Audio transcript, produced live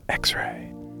X-Ray.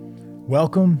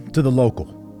 Welcome to The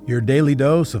Local, your daily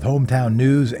dose of hometown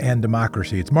news and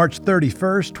democracy. It's March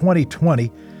 31st,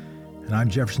 2020, and I'm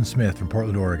Jefferson Smith from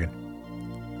Portland, Oregon.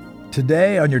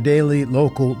 Today on your daily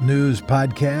local news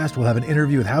podcast, we'll have an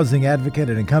interview with housing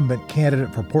advocate and incumbent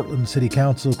candidate for Portland City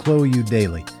Council, Chloe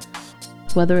Eudaly.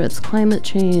 Whether it's climate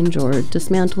change or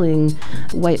dismantling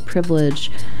white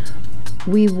privilege,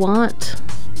 we want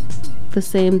the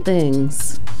same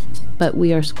things, but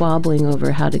we are squabbling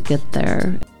over how to get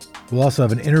there. We'll also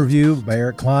have an interview by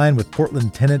Eric Klein with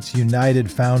Portland Tenants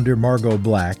United founder Margot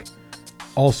Black,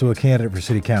 also a candidate for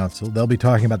City Council. They'll be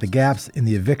talking about the gaps in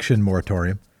the eviction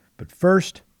moratorium. But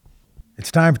first,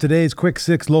 it's time for today's Quick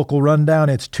Six local rundown.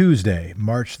 It's Tuesday,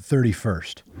 March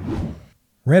 31st.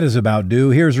 Rent is about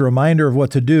due. Here's a reminder of what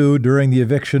to do during the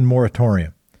eviction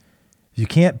moratorium. If you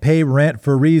can't pay rent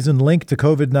for a reason linked to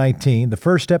COVID-19, the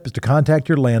first step is to contact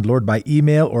your landlord by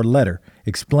email or letter,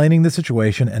 explaining the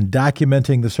situation and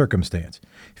documenting the circumstance.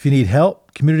 If you need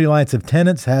help, Community Alliance of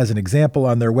Tenants has an example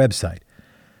on their website.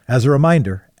 As a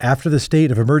reminder, after the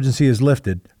state of emergency is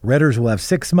lifted, renters will have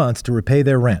 6 months to repay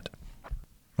their rent.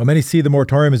 While many see the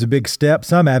moratorium as a big step,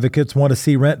 some advocates want to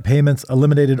see rent payments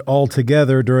eliminated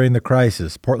altogether during the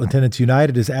crisis. Portland Tenants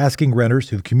United is asking renters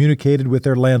who've communicated with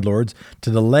their landlords to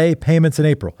delay payments in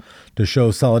April to show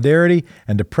solidarity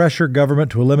and to pressure government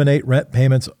to eliminate rent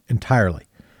payments entirely.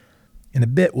 In a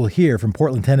bit, we'll hear from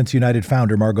Portland Tenants United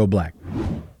founder Margot Black.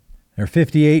 There are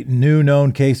 58 new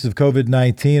known cases of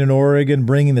COVID-19 in Oregon,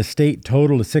 bringing the state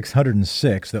total to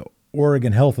 606. The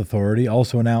Oregon Health Authority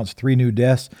also announced 3 new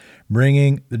deaths,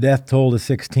 bringing the death toll to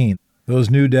 16. Those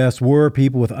new deaths were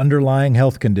people with underlying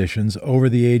health conditions over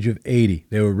the age of 80.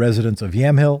 They were residents of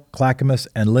Yamhill, Clackamas,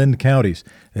 and Linn counties.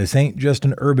 This ain't just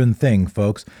an urban thing,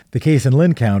 folks. The case in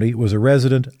Linn County was a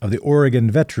resident of the Oregon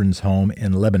Veterans Home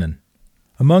in Lebanon.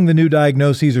 Among the new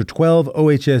diagnoses are 12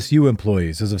 OHSU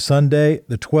employees. As of Sunday,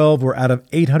 the 12 were out of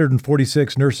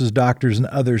 846 nurses, doctors, and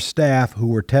other staff who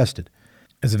were tested.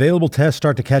 As available tests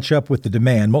start to catch up with the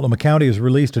demand, Multnomah County has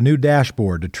released a new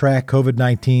dashboard to track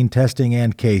COVID-19 testing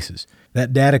and cases.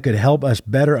 That data could help us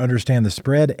better understand the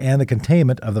spread and the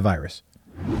containment of the virus.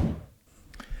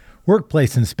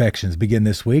 Workplace inspections begin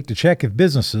this week to check if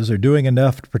businesses are doing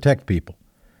enough to protect people.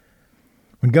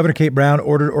 When Governor Kate Brown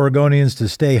ordered Oregonians to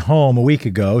stay home a week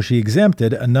ago, she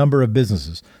exempted a number of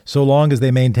businesses, so long as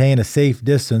they maintain a safe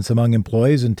distance among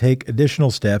employees and take additional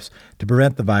steps to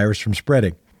prevent the virus from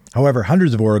spreading. However,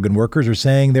 hundreds of Oregon workers are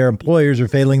saying their employers are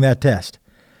failing that test.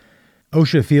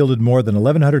 OSHA fielded more than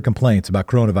 1,100 complaints about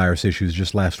coronavirus issues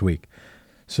just last week.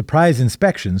 Surprise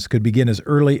inspections could begin as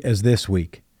early as this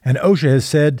week. And OSHA has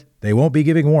said they won't be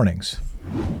giving warnings.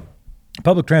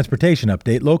 Public transportation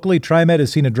update. Locally, TriMet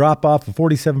has seen a drop-off of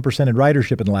 47% in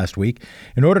ridership in the last week.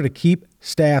 In order to keep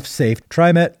staff safe,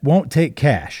 TriMet won't take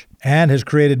cash and has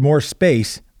created more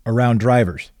space around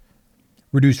drivers.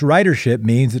 Reduced ridership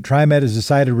means that TriMet has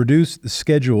decided to reduce the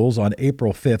schedules on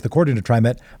April 5th. According to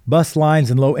TriMet, bus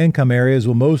lines in low-income areas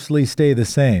will mostly stay the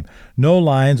same. No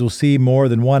lines will see more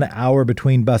than 1 hour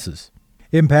between buses.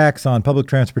 Impacts on public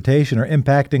transportation are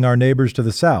impacting our neighbors to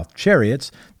the south.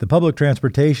 Chariots, the public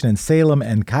transportation in Salem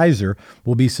and Kaiser,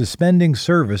 will be suspending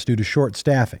service due to short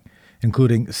staffing,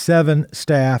 including 7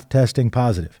 staff testing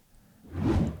positive.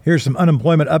 Here's some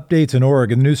unemployment updates in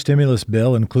Oregon. The new stimulus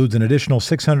bill includes an additional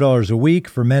 $600 a week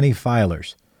for many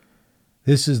filers.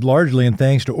 This is largely in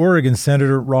thanks to Oregon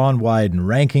Senator Ron Wyden,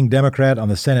 ranking Democrat on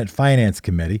the Senate Finance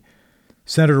Committee.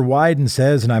 Senator Wyden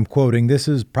says, and I'm quoting, "This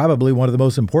is probably one of the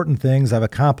most important things I've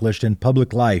accomplished in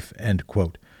public life," end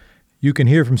quote. You can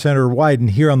hear from Senator Wyden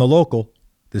here on The Local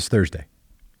this Thursday.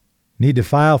 Need to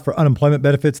file for unemployment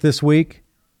benefits this week?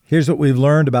 Here's what we've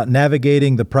learned about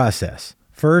navigating the process.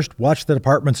 First, watch the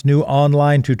department's new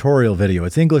online tutorial video.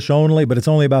 It's English only, but it's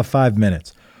only about 5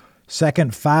 minutes.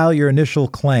 Second, file your initial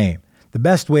claim. The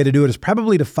best way to do it is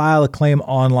probably to file a claim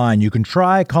online. You can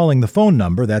try calling the phone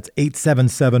number, that's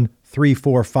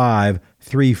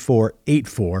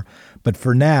 877-345-3484, but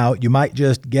for now, you might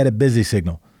just get a busy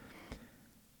signal.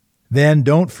 Then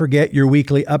don't forget your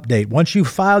weekly update. Once you've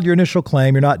filed your initial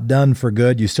claim, you're not done for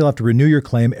good. You still have to renew your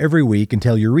claim every week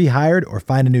until you're rehired or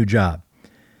find a new job.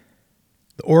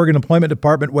 The Oregon Employment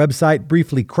Department website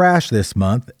briefly crashed this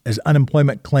month as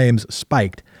unemployment claims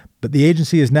spiked, but the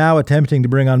agency is now attempting to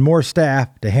bring on more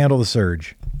staff to handle the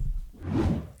surge.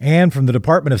 And from the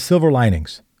Department of Silver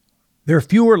Linings, there are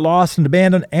fewer lost and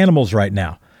abandoned animals right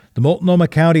now. The Multnomah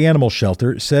County Animal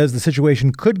Shelter says the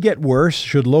situation could get worse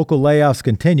should local layoffs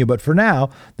continue, but for now,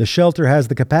 the shelter has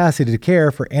the capacity to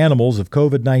care for animals of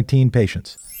COVID-19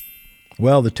 patients.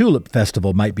 Well, the Tulip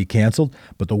Festival might be canceled,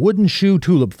 but the Wooden Shoe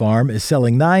Tulip Farm is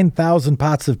selling 9,000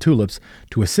 pots of tulips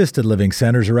to assisted living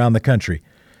centers around the country.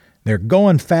 They're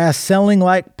going fast, selling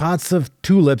like pots of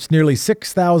tulips. Nearly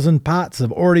 6,000 pots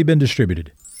have already been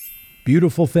distributed.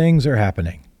 Beautiful things are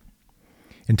happening.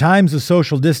 In times of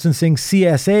social distancing,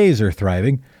 CSAs are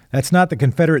thriving. That's not the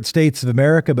Confederate States of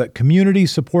America, but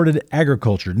community-supported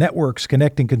agriculture networks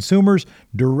connecting consumers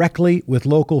directly with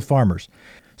local farmers.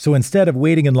 So instead of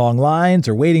waiting in long lines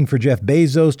or waiting for Jeff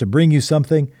Bezos to bring you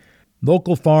something,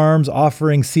 local farms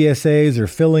offering CSAs are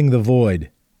filling the void.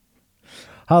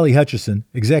 Holly Hutchison,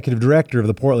 executive director of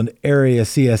the Portland Area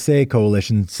CSA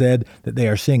Coalition, said that they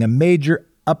are seeing a major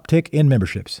uptick in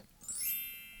memberships.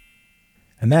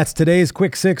 And that's today's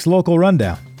Quick Six Local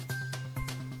Rundown.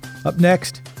 Up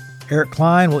next, Eric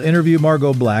Klein will interview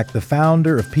Margot Black, the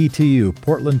founder of PTU,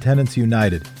 Portland Tenants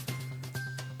United.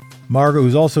 Margot,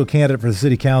 who's also a candidate for the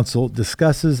city council,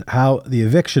 discusses how the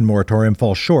eviction moratorium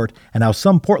falls short and how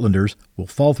some Portlanders will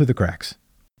fall through the cracks.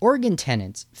 Oregon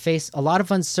tenants face a lot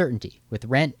of uncertainty with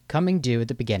rent coming due at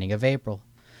the beginning of April.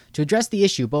 To address the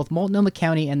issue, both Multnomah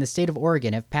County and the state of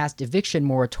Oregon have passed eviction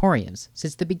moratoriums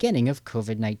since the beginning of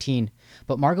COVID-19.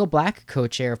 But Margot Black,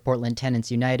 co-chair of Portland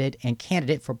Tenants United and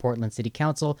candidate for Portland City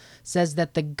Council, says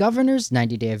that the governor's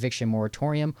 90-day eviction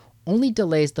moratorium only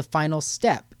delays the final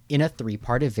step in a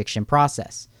three-part eviction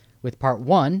process, with Part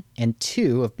 1 and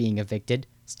 2 of being evicted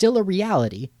still a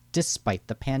reality despite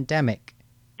the pandemic.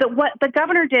 What the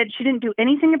governor did, she didn't do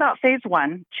anything about phase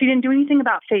 1. She didn't do anything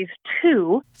about phase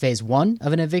 2. Phase 1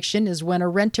 of an eviction is when a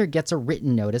renter gets a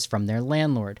written notice from their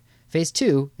landlord. Phase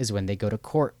 2 is when they go to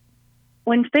court.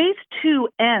 When phase 2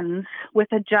 ends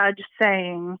with a judge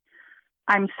saying,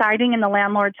 I'm siding in the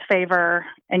landlord's favor,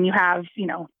 and you have,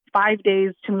 5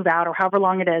 days to move out or however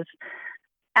long it is,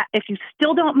 if you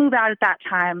still don't move out at that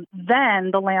time,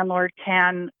 then the landlord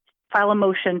can file a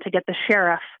motion to get the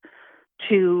sheriff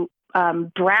to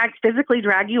physically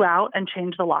drag you out and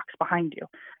change the locks behind you.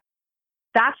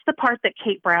 That's the part that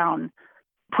Kate Brown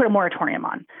put a moratorium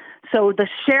on. So the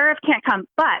sheriff can't come,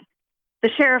 but the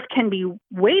sheriff can be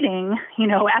waiting,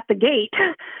 at the gate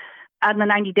on the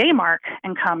 90-day mark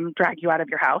and come drag you out of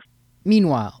your house.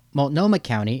 Meanwhile, Multnomah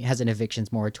County has an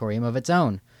evictions moratorium of its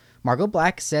own. Margot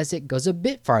Black says it goes a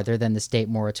bit farther than the state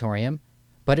moratorium,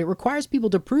 but it requires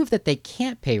people to prove that they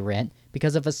can't pay rent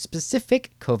because of a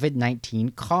specific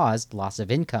COVID-19 caused loss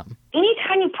of income.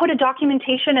 Anytime you put a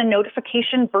documentation and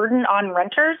notification burden on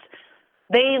renters,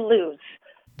 they lose.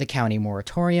 The county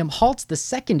moratorium halts the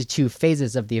second two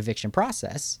phases of the eviction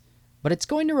process, but it's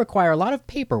going to require a lot of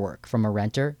paperwork from a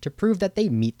renter to prove that they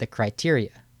meet the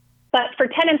criteria. But for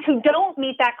tenants who don't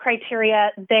meet that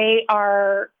criteria, they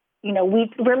are,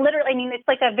 we're literally, it's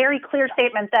like a very clear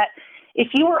statement that if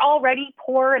you were already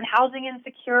poor and housing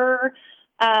insecure,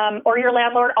 or your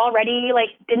landlord already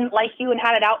didn't like you and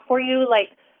had it out for you,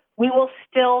 we will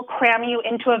still cram you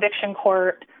into eviction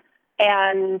court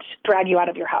and drag you out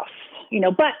of your house.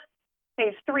 But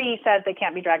phase 3 says they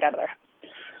can't be dragged out of their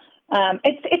house.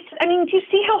 Do you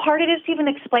see how hard it is to even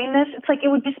explain this? It's it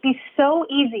would just be so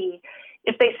easy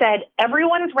if they said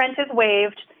everyone's rent is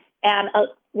waived and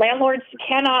landlords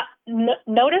cannot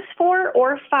notice for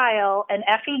or file an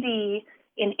FED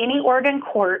in any Oregon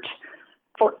court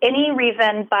for any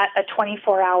reason but a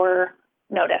 24-hour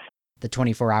notice. The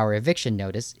 24-hour eviction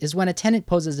notice is when a tenant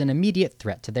poses an immediate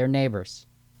threat to their neighbors.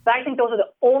 But I think those are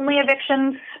the only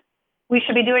evictions we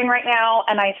should be doing right now,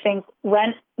 and I think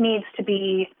rent needs to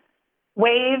be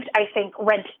waived. I think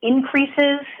rent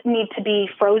increases need to be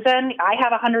frozen. I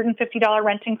have a $150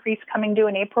 rent increase coming due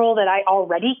in April that I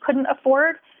already couldn't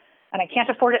afford, and I can't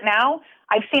afford it now.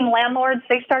 I've seen landlords,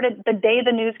 they started the day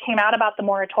the news came out about the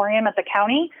moratorium at the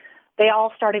county, they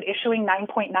all started issuing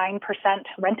 9.9%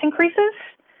 rent increases.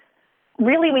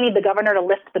 Really, we need the governor to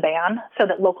lift the ban so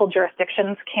that local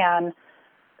jurisdictions can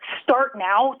start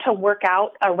now to work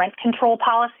out a rent control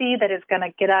policy that is going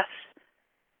to get us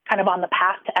kind of on the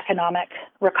path to economic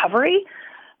recovery.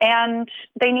 And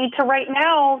they need to right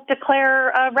now declare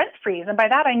a rent freeze. And by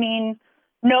that, I mean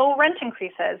no rent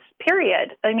increases,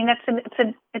 period.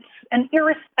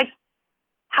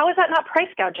 How is that not price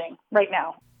gouging right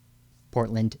now?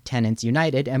 Portland Tenants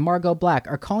United and Margot Black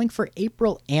are calling for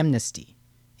April amnesty.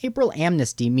 April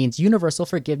amnesty means universal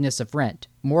forgiveness of rent,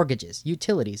 mortgages,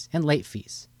 utilities, and late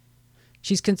fees.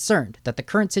 She's concerned that the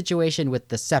current situation with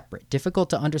the separate,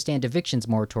 difficult-to-understand evictions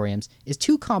moratoriums is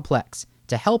too complex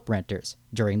to help renters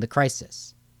during the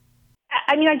crisis.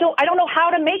 I don't know how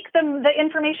to make the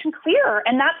information clear,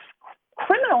 and that's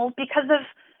criminal because of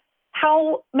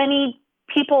how many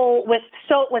people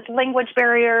with language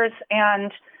barriers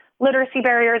and literacy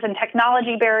barriers and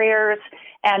technology barriers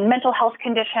and mental health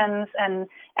conditions and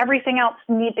everything else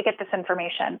need to get this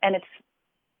information. And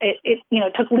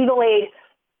it took legal aid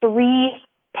 3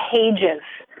 pages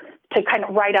to kind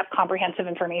of write up comprehensive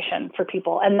information for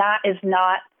people. And that is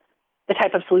not the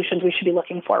type of solutions we should be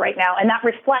looking for right now. And that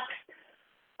reflects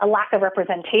a lack of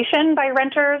representation by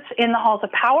renters in the halls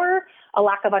of power, a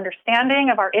lack of understanding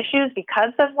of our issues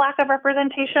because of lack of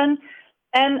representation.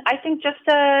 And I think just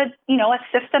a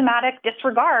systematic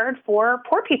disregard for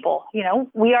poor people.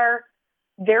 We are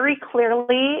very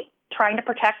clearly trying to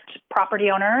protect property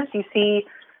owners. You see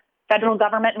federal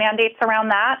government mandates around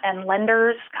that and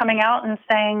lenders coming out and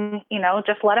saying,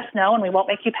 just let us know and we won't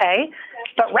make you pay.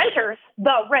 But renters,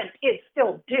 the rent is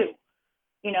still due.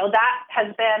 That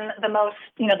has been the most,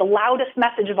 the loudest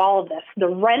message of all of this. The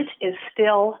rent is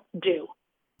still due.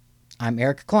 I'm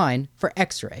Eric Klein for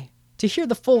X-Ray. To hear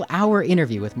the full hour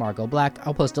interview with Margot Black,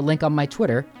 I'll post a link on my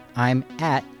Twitter. I'm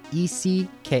at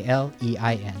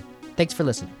ECKLEIN. Thanks for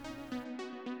listening.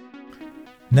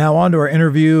 Now on to our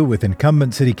interview with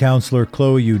incumbent City Councilor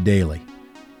Chloe Eudaly.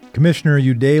 Commissioner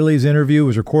Eudaly's interview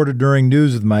was recorded during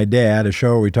News with My Dad, a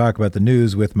show where we talk about the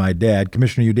news with my dad.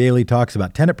 Commissioner Eudaly talks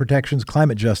about tenant protections,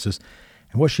 climate justice,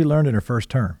 and what she learned in her first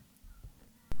term.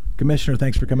 Commissioner,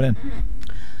 thanks for coming in.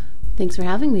 Thanks for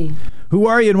having me. Who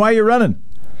are you and why are you running?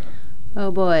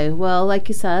 Oh boy. Well, like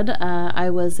you said, I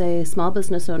was a small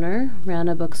business owner, ran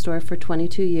a bookstore for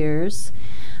 22 years,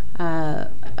 a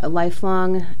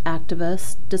lifelong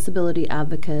activist, disability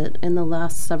advocate. In the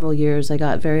last several years, I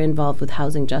got very involved with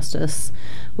housing justice,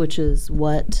 which is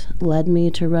what led me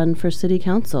to run for city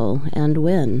council and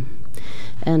win.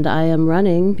 And I am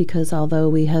running because although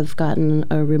we have gotten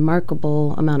a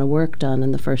remarkable amount of work done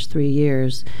in the first 3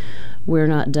 years, we're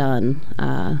not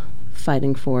done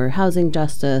fighting for housing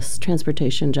justice,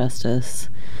 transportation justice,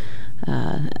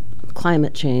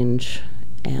 climate change,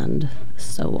 and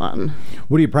so on.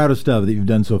 What are you proudest of that you've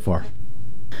done so far?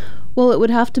 Well, it would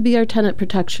have to be our tenant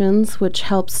protections, which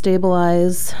help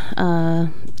stabilize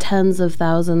tens of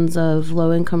thousands of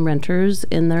low-income renters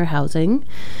in their housing,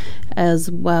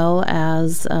 as well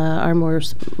as our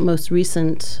most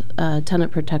recent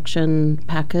tenant protection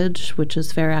package, which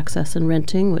is fair access and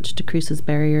renting, which decreases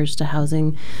barriers to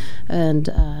housing and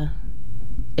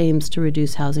aims to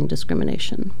reduce housing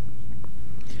discrimination.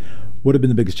 What have been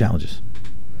the biggest challenges?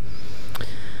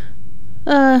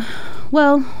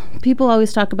 Well, people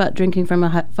always talk about drinking from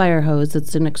a fire hose.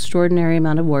 It's an extraordinary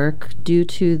amount of work due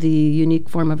to the unique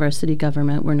form of our city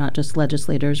government. We're not just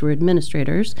legislators, we're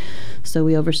administrators. So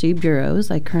we oversee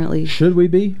bureaus. Should we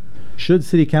be? Should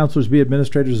city councilors be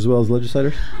administrators as well as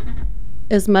legislators?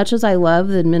 As much as I love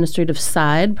the administrative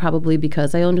side, probably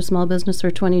because I owned a small business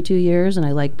for 22 years and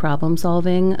I like problem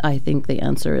solving, I think the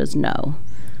answer is no.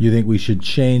 You think we should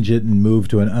change it and move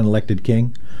to an unelected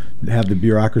king? Have the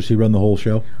bureaucracy run the whole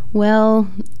show? Well,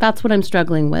 that's what I'm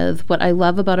struggling with. What I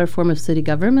love about our form of city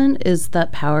government is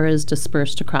that power is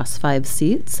dispersed across 5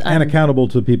 seats. And accountable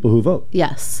to people who vote.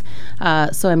 Yes.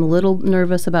 So I'm a little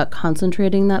nervous about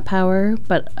concentrating that power,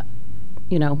 but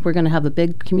we're going to have a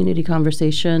big community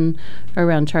conversation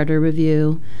around charter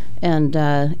review. And,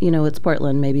 it's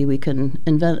Portland. Maybe we can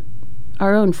invent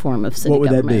our own form of city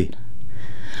government. What would that be?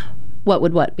 What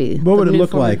would what be? What would it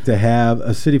look like to have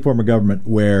a city form of government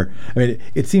where,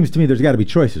 it seems to me there's got to be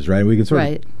choices, right? We can sort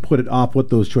of put it off what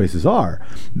those choices are.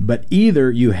 But either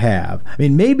you have,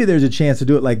 maybe there's a chance to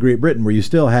do it like Great Britain where you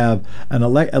still have an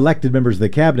elected members of the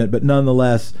cabinet, but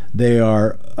nonetheless they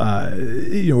are,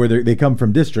 where they come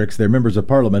from districts, they're members of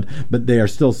parliament, but they are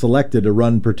still selected to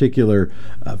run particular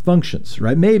functions,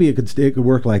 right? Maybe it could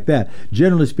work like that.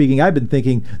 Generally speaking, I've been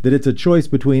thinking that it's a choice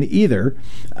between either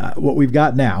what we've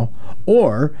got now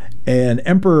or an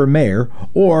emperor mayor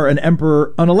or an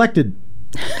emperor unelected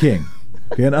king.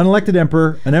 Okay, an unelected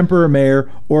emperor, an emperor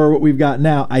mayor, or what we've got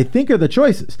now, I think are the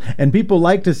choices. And people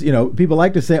like to, say,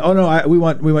 "Oh no, we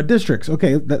want districts."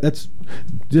 Okay, that's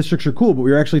districts are cool, but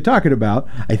we're actually talking about,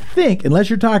 I think, unless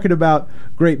you're talking about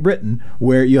Great Britain,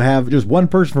 where you have just one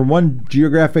person from one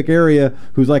geographic area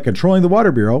who's like controlling the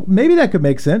water bureau. Maybe that could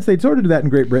make sense. They'd sort of do that in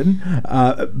Great Britain,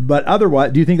 but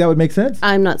otherwise, do you think that would make sense?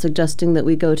 I'm not suggesting that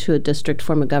we go to a district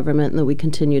form of government and that we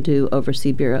continue to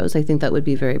oversee bureaus. I think that would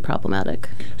be very problematic.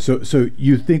 So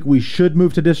you think we should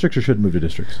move to districts or shouldn't move to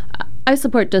districts? I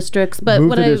support districts, but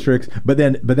districts, but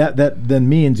that then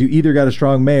means you either got a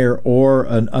strong mayor or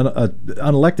an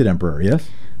unelected emperor. Yes.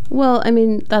 Well, I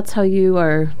mean, that's how you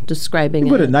are describing it.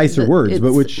 You put it nicer words,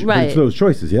 but it's those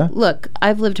choices, yeah? Look,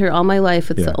 I've lived here all my life.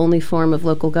 It's the only form of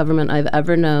local government I've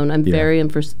ever known. I'm very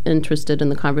interested in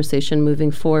the conversation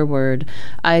moving forward.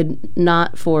 I'm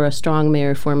not for a strong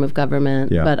mayor form of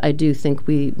government, but I do think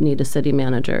we need a city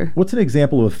manager. What's an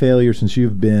example of a failure since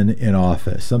you've been in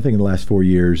office? Something in the last 4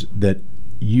 years that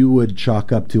you would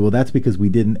chalk up to, well, that's because we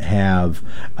didn't have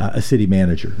a city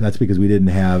manager. That's because we didn't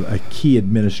have a key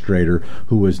administrator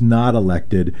who was not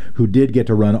elected, who did get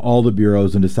to run all the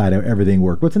bureaus and decide how everything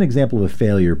worked. What's an example of a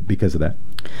failure because of that?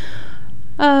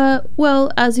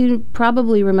 Well, as you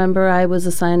probably remember, I was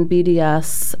assigned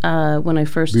BDS when I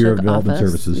first Bureau took of Development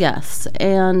office. Services. Yes,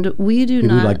 and we do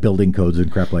not... We like building codes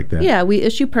and crap like that. Yeah, we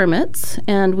issue permits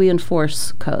and we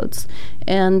enforce codes.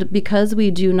 And because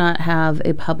we do not have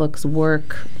a public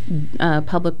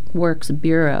works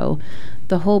bureau,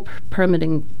 the whole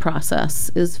permitting process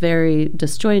is very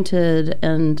disjointed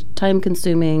and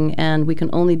time-consuming, and we can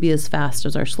only be as fast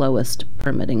as our slowest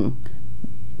permitting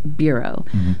bureau.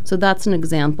 So that's an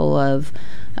example of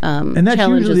and that's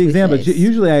usually the example.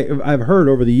 Usually I've heard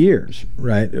over the years,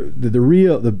 right, the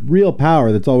real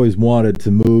power that's always wanted to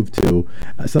move to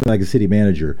something like a city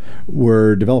manager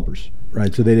were developers.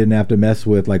 Right, so they didn't have to mess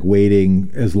with like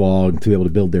waiting as long to be able to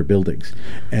build their buildings,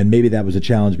 and maybe that was a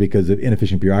challenge because of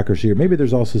inefficient bureaucracy, or maybe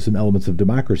there's also some elements of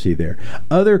democracy there.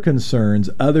 Other concerns,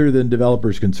 other than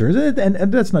developers' concerns, and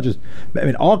that's not just. I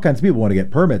mean, all kinds of people want to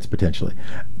get permits potentially.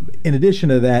 In addition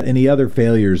to that, any other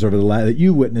failures over the that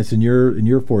you witnessed in your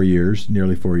nearly 4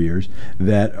 years,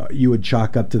 that you would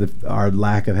chalk up to our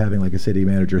lack of having like a city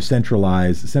manager,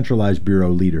 centralized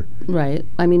bureau leader. Right.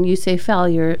 I mean, you say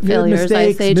failures. Mistakes,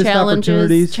 I say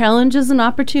challenges and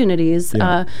opportunities.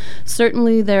 Yeah.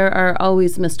 Certainly, there are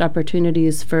always missed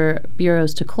opportunities for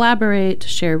bureaus to collaborate, to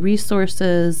share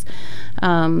resources.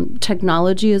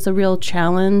 Technology is a real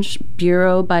challenge,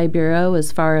 bureau by bureau,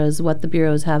 as far as what the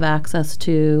bureaus have access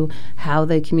to, how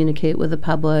they communicate with the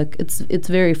public. It's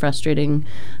very frustrating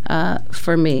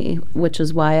for me, which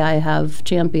is why I have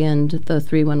championed the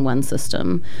 311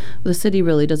 system. The city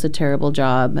really does a terrible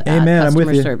job at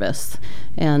customer service,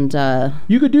 and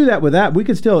you could do that with that. We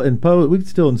could still install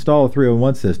a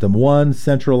 311 system, one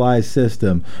centralized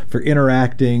system for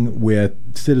interacting with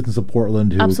citizens of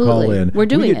Portland who call in. We're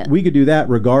doing it. We could do that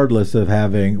regardless of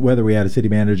having whether we had a city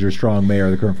manager, strong mayor,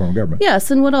 or the current form of government. Yes,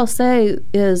 and what I'll say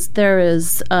is there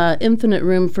is infinite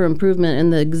room for improvement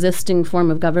in the existing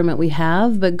form of government we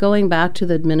have, but going back to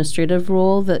the administrative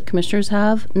role that commissioners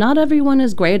have, not everyone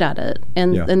is great at it,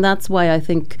 and that's why I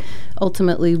think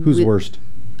ultimately who's worst?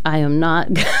 I am not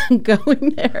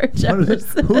going there,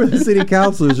 Jefferson. Who are the city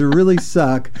councilors who really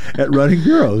suck at running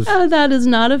bureaus? Oh, that is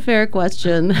not a fair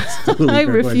question. I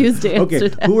refuse to answer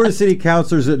that. Who are the city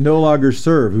councilors that no longer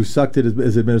serve, who sucked it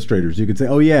as administrators? You could say,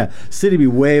 oh yeah, city would be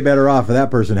way better off if that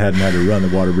person hadn't had to run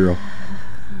the water bureau.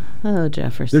 Oh,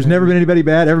 Jefferson. There's never been anybody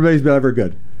bad. Everybody's been ever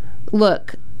good.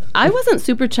 Look, I wasn't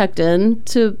super checked in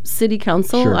to city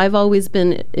council. Sure. I've always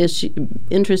been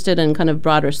interested in kind of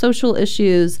broader social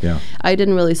issues. Yeah. I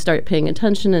didn't really start paying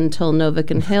attention until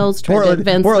Novick and Hales tried to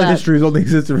advance Portland that. history has only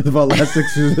existed for about the last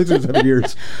 6 or 7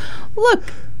 years.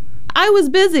 Look, I was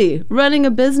busy running a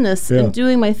business and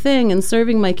doing my thing and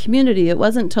serving my community. It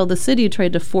wasn't until the city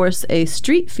tried to force a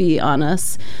street fee on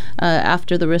us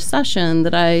after the recession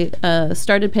that I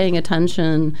started paying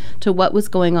attention to what was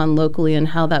going on locally and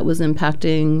how that was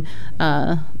impacting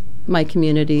my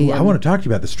community. Ooh, I want to talk to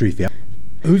you about the street fee.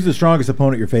 Who's the strongest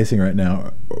opponent you're facing right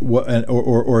now?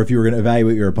 Or if you were going to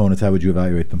evaluate your opponents, how would you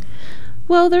evaluate them?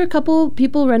 Well, there are a couple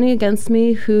people running against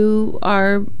me who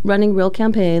are running real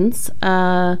campaigns.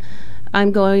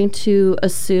 I'm going to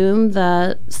assume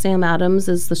that Sam Adams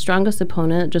is the strongest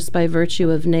opponent just by virtue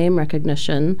of name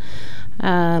recognition.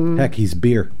 Heck, he's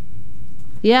beer.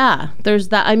 Yeah, there's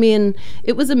that. I mean,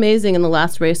 it was amazing in the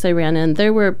last race I ran in.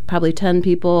 There were probably 10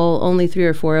 people, only 3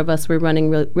 or 4 of us were running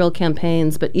real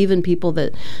campaigns, but even people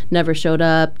that never showed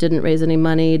up, didn't raise any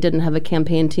money, didn't have a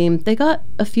campaign team, they got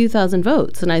a few thousand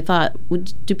votes. And I thought,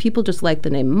 do people just like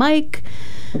the name Mike?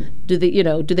 Do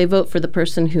they vote for the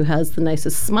person who has the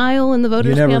nicest smile in the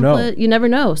voters pamphlet? You never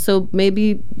know. So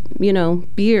maybe,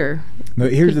 beer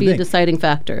could be a deciding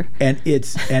factor. And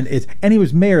he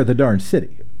was mayor of the darn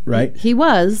city. Right? He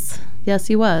was. Yes,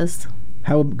 he was.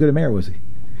 How good a mayor was he?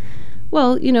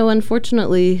 Well,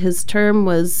 unfortunately, his term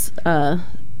was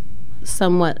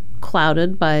somewhat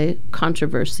clouded by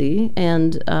controversy,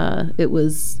 and it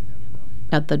was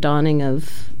at the dawning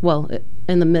of,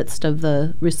 in the midst of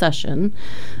the recession.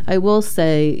 I will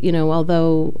say,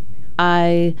 although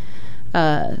I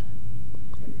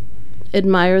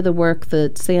admire the work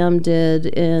that Sam did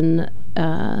in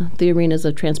the arenas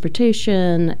of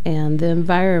transportation and the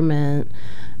environment,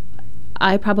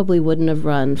 I probably wouldn't have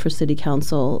run for city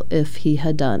council if he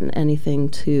had done anything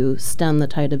to stem the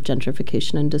tide of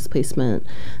gentrification and displacement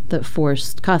that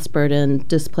forced, cost burden,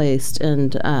 displaced,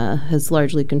 and has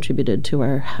largely contributed to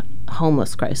our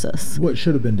homeless crisis. What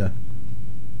should have been done?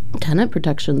 Tenant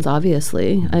protections,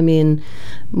 obviously. I mean,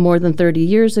 more than 30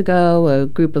 years ago, a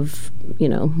group of,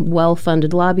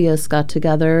 well-funded lobbyists got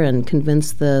together and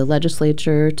convinced the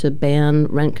legislature to ban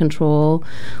rent control.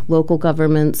 Local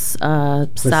governments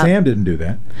But Sam didn't do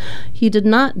that. He did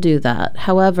not do that.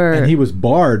 However... And he was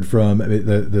barred from,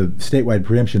 the statewide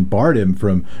preemption barred him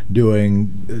from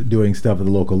doing stuff at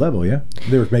the local level, yeah?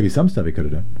 There was maybe some stuff he could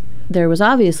have done. There was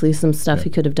obviously some stuff he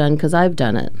could have done because I've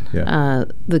done it. Yeah.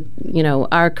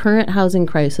 Our current housing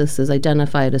crisis is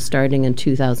identified as starting in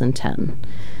 2010,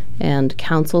 and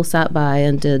council sat by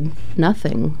and did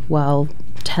nothing while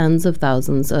tens of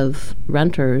thousands of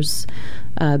renters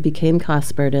became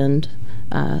cost burdened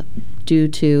due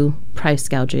to price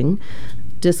gouging,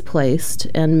 displaced,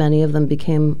 and many of them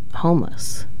became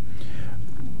homeless.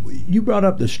 You brought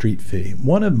up the street fee.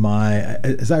 One of my,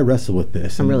 as I wrestle with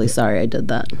this, I'm really sorry I did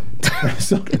that.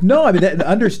 No, I mean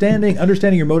understanding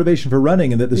your motivation for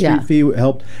running, and that the street fee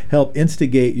helped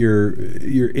instigate your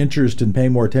interest in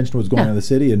paying more attention to what's going on in the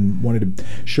city and wanting to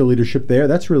show leadership there.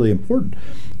 That's really important.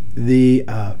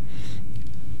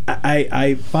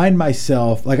 I find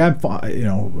myself like I'm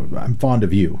fond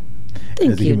of you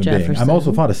as a human being. I'm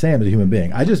also fond of Sam as a human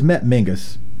being. I just met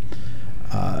Mingus.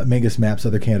 Mingus Mapp's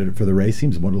other candidate for the race.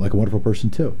 Seems like a wonderful person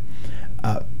too.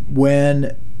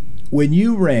 When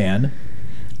you ran,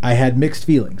 I had mixed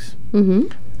feelings. Mm-hmm.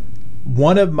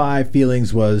 One of my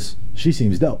feelings was, she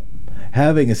seems dope.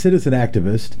 Having a citizen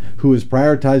activist who is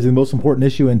prioritizing the most important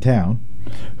issue in town,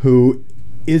 who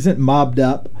isn't mobbed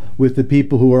up with the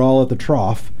people who are all at the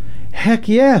trough, heck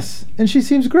yes. And she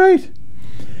seems great.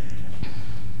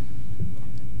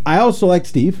 I also like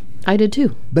Steve. I did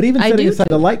too. But even setting aside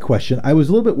the light question, I was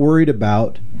a little bit worried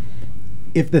about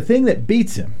if the thing that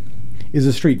beats him is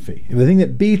a street fee, if the thing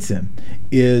that beats him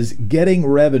is getting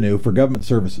revenue for government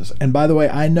services. And by the way,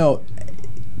 I know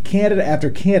candidate after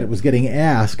candidate was getting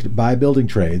asked by building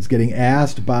trades, getting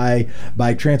asked by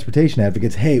transportation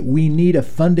advocates, hey, we need a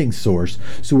funding source.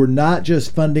 So we're not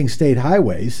just funding state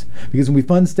highways, because when we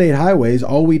fund state highways,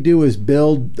 all we do is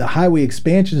build the highway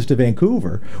expansions to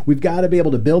Vancouver. We've got to be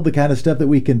able to build the kind of stuff that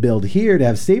we can build here to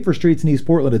have safer streets in East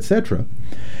Portland, etc.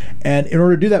 And in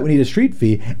order to do that, we need a street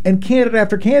fee. And candidate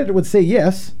after candidate would say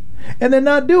yes and then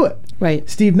not do it. Right.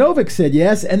 Steve Novick said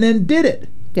yes and then did it.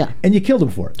 Yeah. And you killed him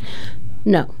for it.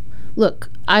 No.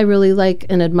 Look, I really like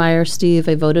and admire Steve.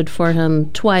 I voted for him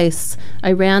twice.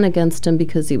 I ran against him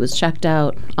because he was checked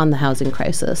out on the housing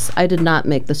crisis. I did not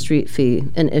make the street fee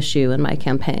an issue in my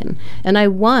campaign. And I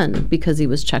won because he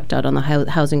was checked out on the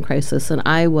housing crisis. And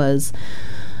I was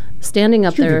standing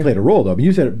up there. It played a role, though. I mean,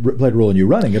 you said it played a role in you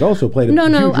running. It also played a huge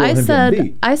role in him getting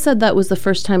beat. I said that was the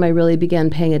first time I really began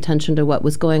paying attention to what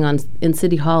was going on in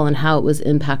City Hall and how it was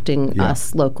impacting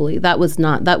us locally. That was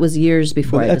years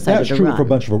before I decided to run. That's true for a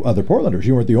bunch of other Portlanders.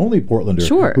 You weren't the only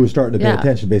Portlander who was starting to pay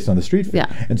attention based on the street fee.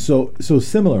 Yeah. And so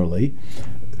similarly,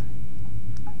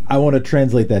 I want to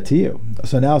translate that to you.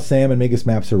 So now Sam and Mingus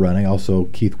Maps are running, also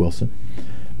Keith Wilson.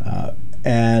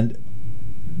 And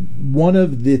one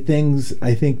of the things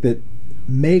I think that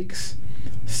makes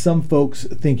some folks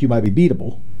think you might be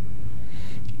beatable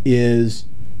is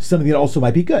something that also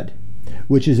might be good,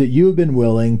 which is that you have been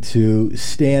willing to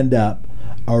stand up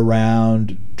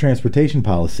around transportation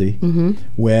policy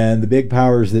when the big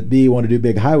powers that be want to do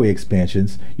big highway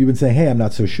expansions. You've been saying, hey, I'm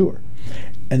not so sure.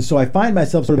 And so I find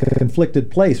myself sort of in a conflicted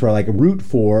place where I like root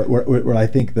for, where I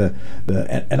think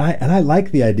and I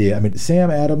like the idea. I mean,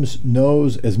 Sam Adams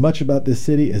knows as much about this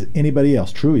city as anybody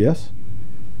else. True, yes?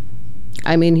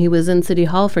 I mean, he was in City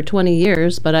Hall for 20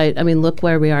 years, but I mean, look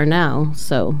where we are now.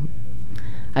 So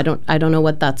I don't know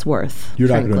what that's worth. You're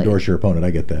not going to endorse your opponent.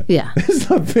 I get that. Yeah. It's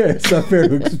not fair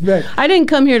to expect. I didn't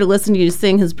come here to listen to you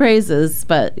sing his praises,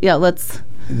 but yeah, let's.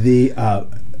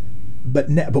 But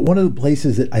one of the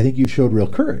places that I think you showed real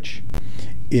courage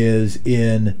is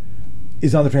on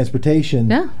the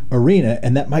transportation arena,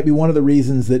 and that might be one of the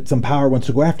reasons that some power wants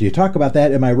to go after you. Talk about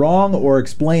that. Am I wrong, or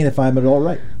explain if I'm at all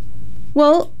right?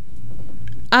 Well,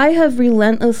 I have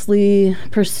relentlessly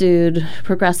pursued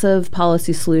progressive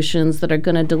policy solutions that are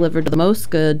going to deliver the most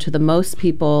good to the most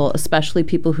people, especially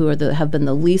people who have been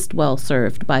the least well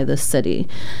served by this city.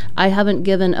 I haven't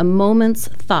given a moment's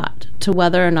thought to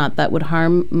whether or not that would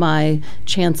harm my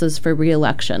chances for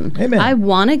re-election. Amen. I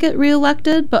want to get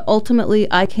re-elected, but ultimately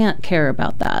I can't care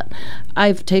about that.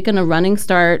 I've taken a running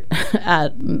start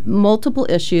at multiple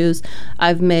issues.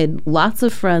 I've made lots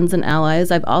of friends and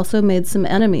allies. I've also made some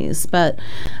enemies, but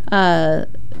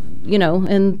you know,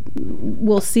 and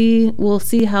we'll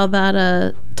see how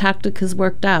that tactic has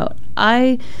worked out.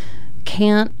 I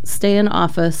can't stay in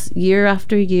office year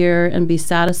after year and be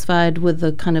satisfied with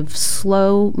the kind of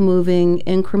slow-moving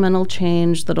incremental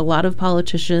change that a lot of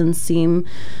politicians seem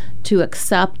to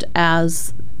accept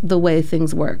as the way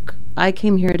things work. I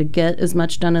came here to get as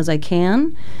much done as I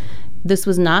can. This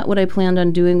was not what I planned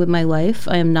on doing with my life.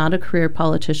 I am not a career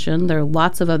politician. There are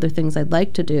lots of other things I'd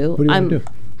like to do. What do you want to do?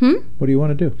 What do you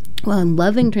want to do? Well, I'm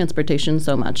loving transportation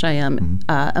so much. I am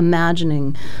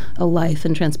imagining a life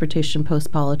in transportation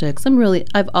post-politics.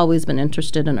 I've always been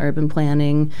interested in urban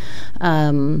planning,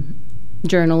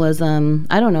 journalism.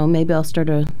 I don't know, maybe I'll start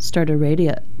a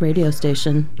radio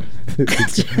station.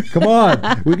 Come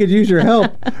on, we could use your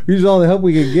help. Use all the help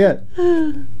we can get.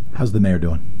 How's the mayor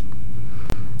doing?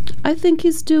 I think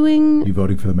he's doing... You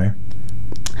voting for the mayor?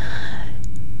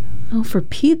 Oh, for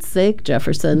Pete's sake,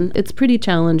 Jefferson. It's pretty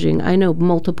challenging. I know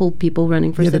multiple people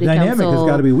running for city council. The dynamic has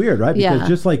got to be weird, right? Because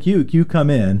just like you come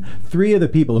in, 3 of the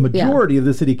people, a majority of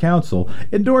the city council,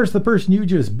 endorse the person you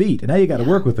just beat. And now you got to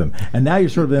work with them. And now you're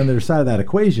sort of on the other side of that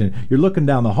equation. You're looking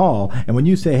down the hall, and when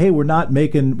you say, hey, we're not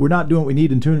doing what we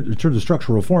need in terms of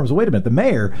structural reforms, well, wait a minute, the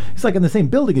mayor is like in the same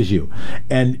building as you.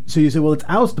 And so you say, well, let's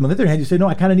oust him. On the other hand, you say, no,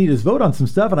 I kind of need his vote on some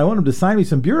stuff, and I want him to sign me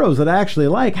some bureaus that I actually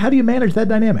like. How do you manage that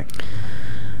dynamic?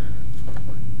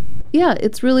 Yeah,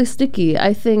 it's really sticky.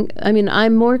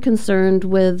 I'm more concerned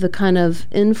with the kind of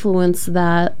influence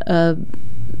that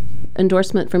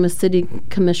endorsement from a sitting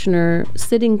commissioner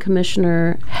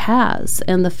has,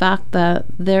 and the fact that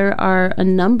there are a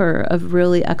number of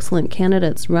really excellent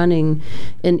candidates running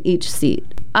in each seat.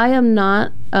 I'm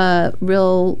not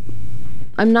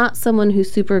someone who's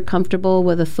super comfortable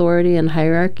with authority and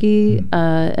hierarchy,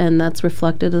 and that's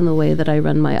reflected in the way that I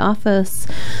run my office.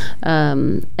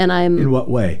 And I'm... In what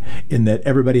way? In that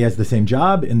everybody has the same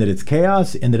job? In that it's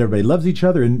chaos? In that everybody loves each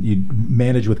other and you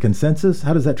manage with consensus?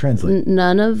 How does that translate?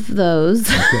 None of those.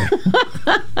 Okay.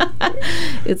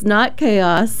 It's not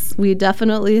chaos. We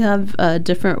definitely have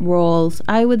different roles.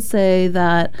 I would say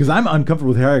that... Because I'm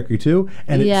uncomfortable with hierarchy too,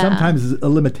 and it sometimes is a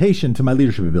limitation to my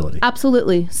leadership ability.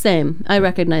 Absolutely. Same. I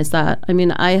recognize that. I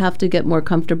mean, I have to get more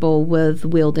comfortable with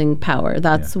wielding power.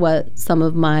 That's what some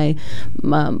of my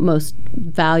most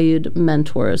valued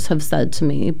mentors have said to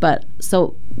me. But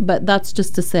that's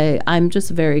just to say I'm just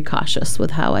very cautious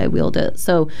with how I wield it.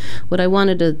 So what I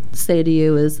wanted to say to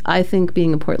you is I think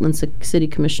being a Portland City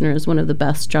Commissioner is one of the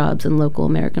best jobs in local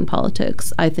American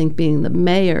politics. I think being the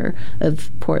mayor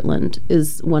of Portland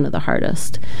is one of the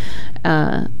hardest.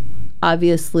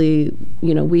 Obviously,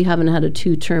 we haven't had a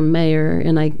 2-term mayor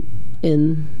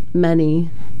in many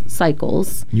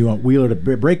cycles. You want Wheeler to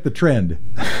break the trend.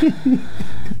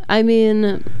 I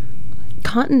mean,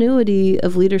 continuity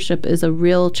of leadership is a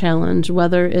real challenge,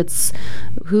 whether it's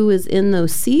who is in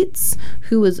those seats,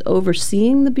 who is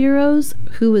overseeing the bureaus,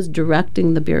 who is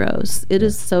directing the bureaus. It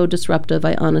is so disruptive.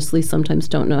 I honestly sometimes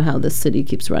don't know how this city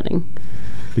keeps running.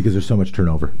 Because there's so much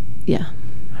turnover. Yeah.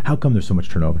 How come there's so much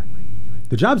turnover?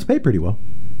 The jobs pay pretty well.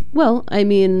 Well, I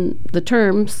mean, the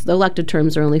elected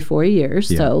terms are only 4 years,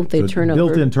 so they turn over.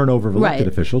 Built-in turnover of elected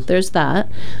officials. There's that.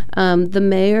 The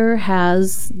mayor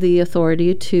has the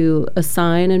authority to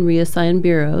assign and reassign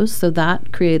bureaus, so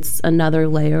that creates another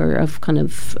layer of kind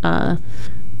of a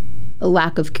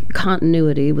lack of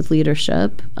continuity with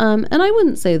leadership. And I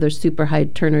wouldn't say there's super high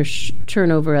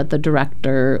turnover at the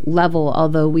director level,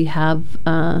 although we have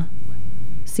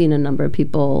seen a number of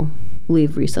people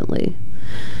leave recently.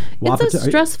 It's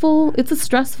a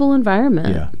stressful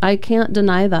environment. Yeah. I can't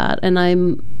deny that.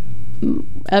 And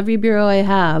every bureau I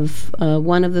have,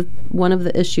 one of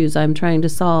the issues I'm trying to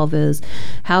solve is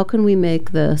how can we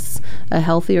make this a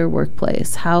healthier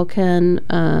workplace? How can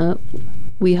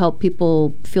we help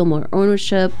people feel more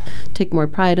ownership, take more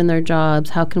pride in their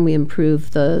jobs? How can we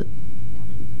improve the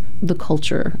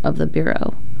culture of the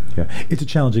bureau? Yeah, it's a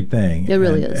challenging thing. It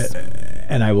really is.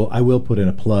 And I will put in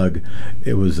a plug.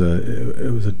 It was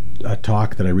a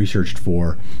talk that I researched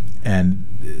for, and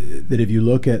that if you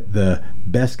look at the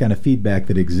best kind of feedback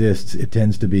that exists, it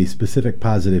tends to be specific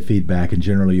positive feedback, and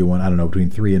generally you want, between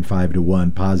 3 and 5 to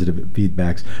 1 positive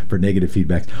feedbacks for negative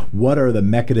feedbacks. What are the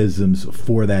mechanisms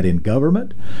for that in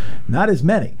government? Not as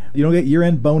many. You don't get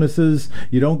year-end bonuses.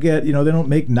 You don't get, they don't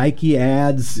make Nike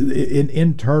ads,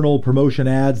 internal promotion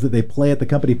ads that they play at the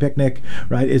company picnic,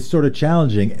 right? It's sort of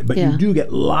challenging, but you do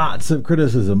get lots of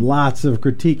criticism, lots of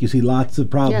critique. You see lots of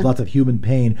problems, lots of human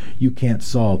pain you can't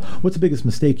solve. What's the biggest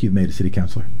mistake you've made as city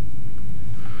councilor?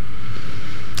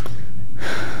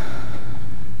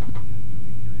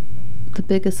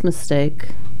 biggest mistake?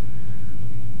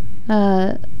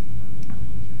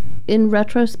 In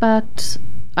retrospect,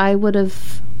 I would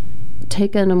have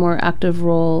taken a more active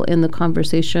role in the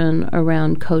conversation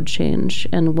around code change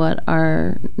and what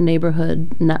our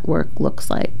neighborhood network looks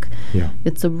like. Yeah.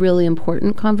 It's a really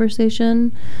important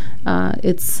conversation.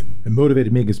 It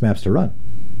motivated me against maps to run.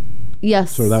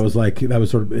 Yes. So that was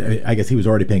sort of, I guess he was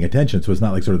already paying attention, so it's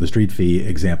not like sort of the street fee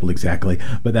example exactly,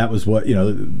 but that was what,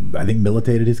 I think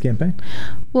militated his campaign.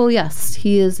 Well, yes,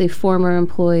 he is a former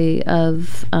employee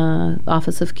of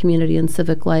Office of Community and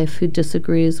Civic Life who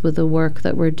disagrees with the work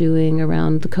that we're doing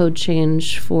around the code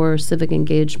change for civic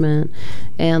engagement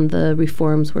and the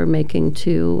reforms we're making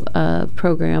to a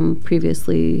program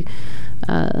previously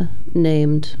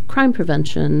named crime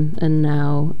prevention, and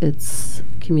now it's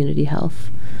community health.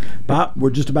 Bob, we're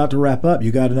just about to wrap up.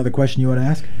 You got another question you want to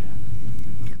ask?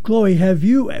 Chloe, have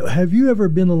you ever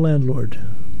been a landlord?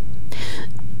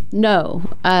 No.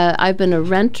 I've been a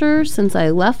renter since I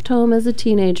left home as a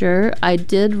teenager. I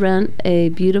did rent a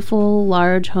beautiful,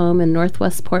 large home in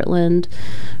Northwest Portland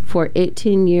for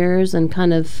 18 years and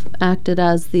kind of acted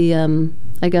as the,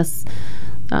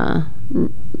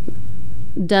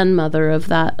 den mother of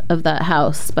that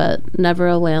house, but never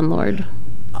a landlord.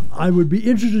 I would be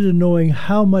interested in knowing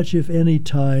how much, if any,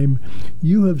 time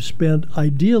you have spent,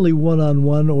 ideally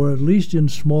one-on-one or at least in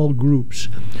small groups,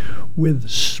 with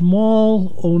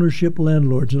small ownership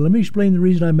landlords. And let me explain the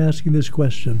reason I'm asking this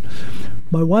question.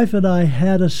 My wife and I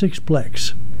had a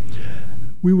sixplex.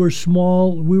 We were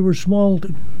small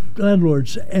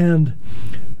landlords, and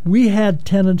we had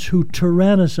tenants who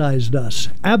tyrannicized us,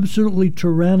 absolutely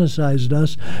tyrannicized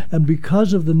us, and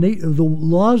because of the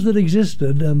laws that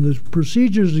existed and the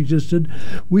procedures that existed,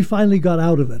 we finally got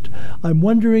out of it. I'm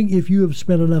wondering if you have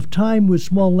spent enough time with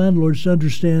small landlords to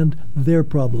understand their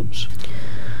problems.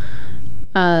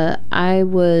 I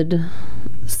would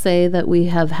say that we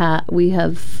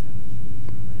have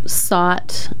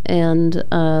sought and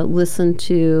listened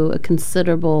to a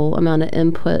considerable amount of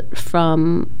input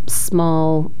from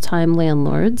small-time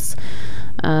landlords,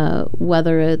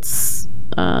 whether it's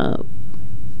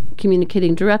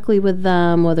communicating directly with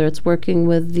them, whether it's working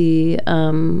with the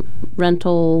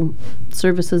rental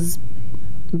services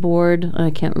board. I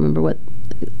can't remember what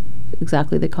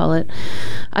exactly they call it.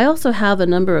 I also have a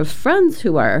number of friends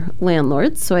who are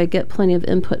landlords, so I get plenty of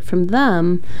input from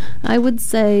them. I would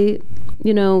say,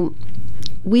 we don't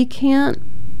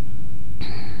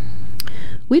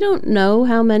know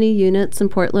how many units in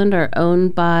Portland are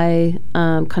owned by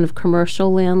kind of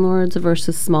commercial landlords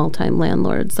versus small-time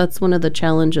landlords. That's one of the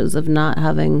challenges of not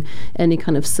having any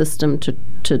kind of system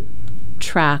to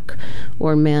track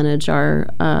or manage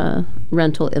our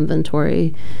rental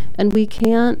inventory. And we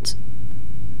can't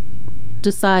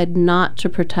decide not to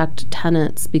protect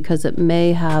tenants because it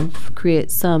may create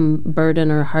some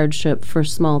burden or hardship for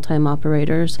small-time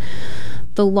operators.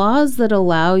 The laws that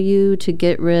allow you to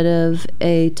get rid of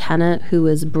a tenant who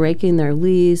is breaking their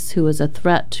lease, who is a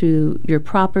threat to your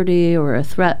property or a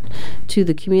threat to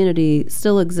the community,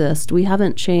 still exist. We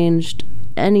haven't changed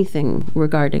anything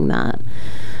regarding that.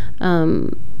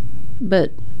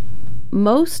 But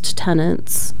most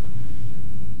tenants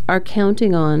are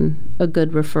counting on a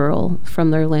good referral from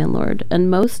their landlord,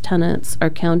 and most tenants are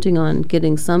counting on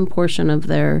getting some portion of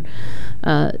their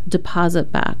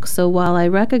deposit back. So while I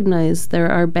recognize there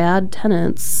are bad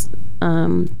tenants,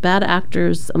 bad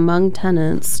actors among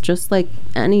tenants, just like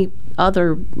any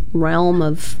other realm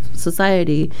of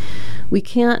society, we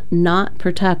can't not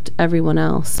protect everyone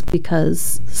else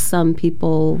because some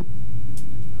people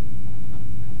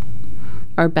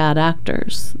are bad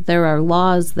actors. There are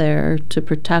laws there to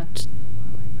protect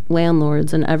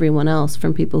landlords and everyone else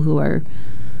from people who are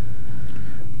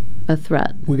a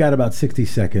threat. We got about 60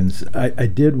 seconds. I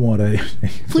did want to...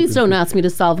 Please don't ask me to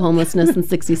solve homelessness in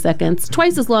 60 seconds.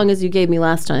 Twice as long as you gave me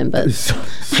last time, but...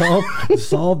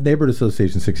 solve neighborhood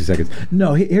association 60 seconds.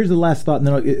 No, here's the last thought, and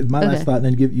then last thought, and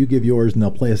then you give yours, and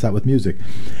I'll play us out with music.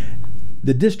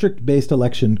 The district-based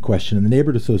election question and the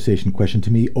neighborhood association question,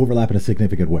 to me, overlap in a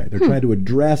significant way. They're trying to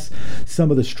address some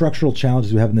of the structural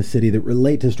challenges we have in the city that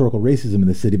relate to historical racism in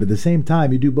the city, but at the same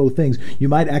time, you do both things. You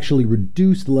might actually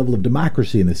reduce the level of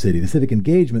democracy in the city, the civic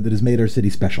engagement that has made our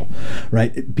city special,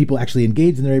 right? People actually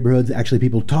engaged in their neighborhoods, actually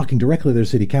people talking directly to their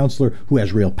city councilor who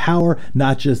has real power,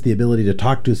 not just the ability to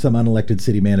talk to some unelected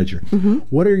city manager.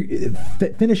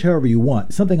 Finish however you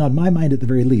want. Something on my mind at the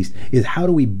very least is how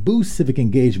do we boost civic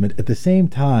engagement at the same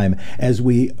time as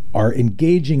we are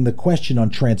engaging the question on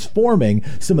transforming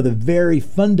some of the very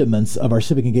fundaments of our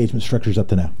civic engagement structures up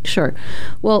to now? Sure.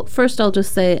 Well, first I'll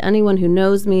just say anyone who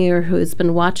knows me or who has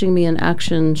been watching me in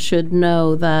action should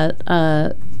know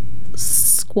that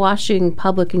squashing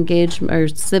public engagement or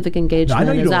civic engagement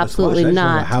is absolutely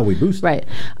not how we boost it. Right.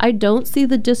 I don't see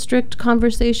the district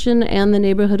conversation and the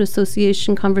neighborhood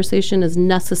association conversation as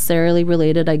necessarily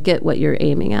related. I get what you're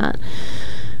aiming at.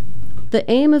 The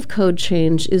aim of code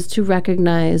change is to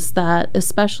recognize that,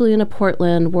 especially in a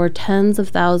Portland where tens of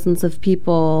thousands of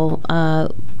people,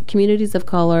 communities of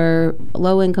color,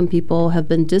 low-income people have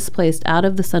been displaced out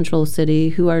of the central city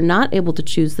who are not able to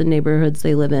choose the neighborhoods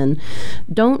they live in,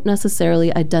 don't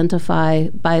necessarily identify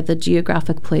by the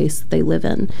geographic place they live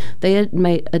in. They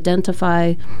might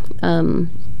identify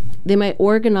they might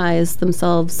organize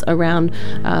themselves around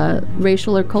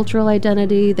racial or cultural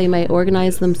identity. They might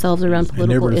organize themselves around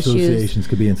political issues. And neighborhood associations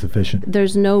could be insufficient.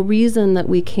 There's no reason that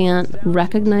we can't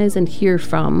recognize and hear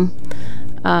from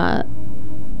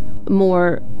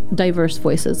more diverse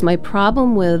voices. My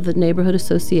problem with neighborhood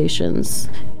associations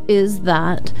is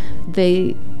that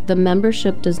the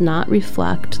membership does not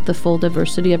reflect the full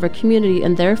diversity of our community,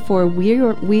 and therefore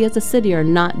we as a city are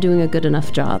not doing a good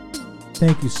enough job.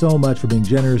 Thank you so much for being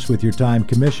generous with your time.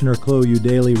 Commissioner Chloe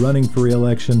Eudaly, running for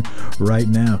re-election right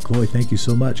now. Chloe, thank you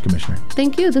so much, Commissioner.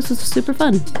 Thank you. This was super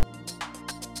fun.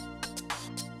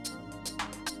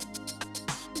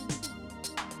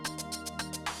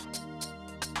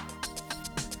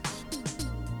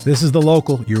 This is The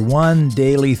Local, your one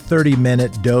daily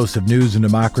 30-minute dose of news and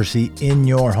democracy in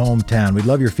your hometown. We'd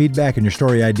love your feedback and your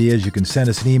story ideas. You can send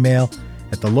us an email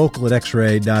at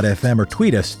thelocal@xray.fm or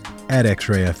tweet us at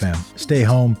xrayfm. Stay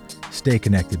home, stay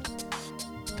connected.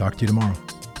 Talk to you tomorrow.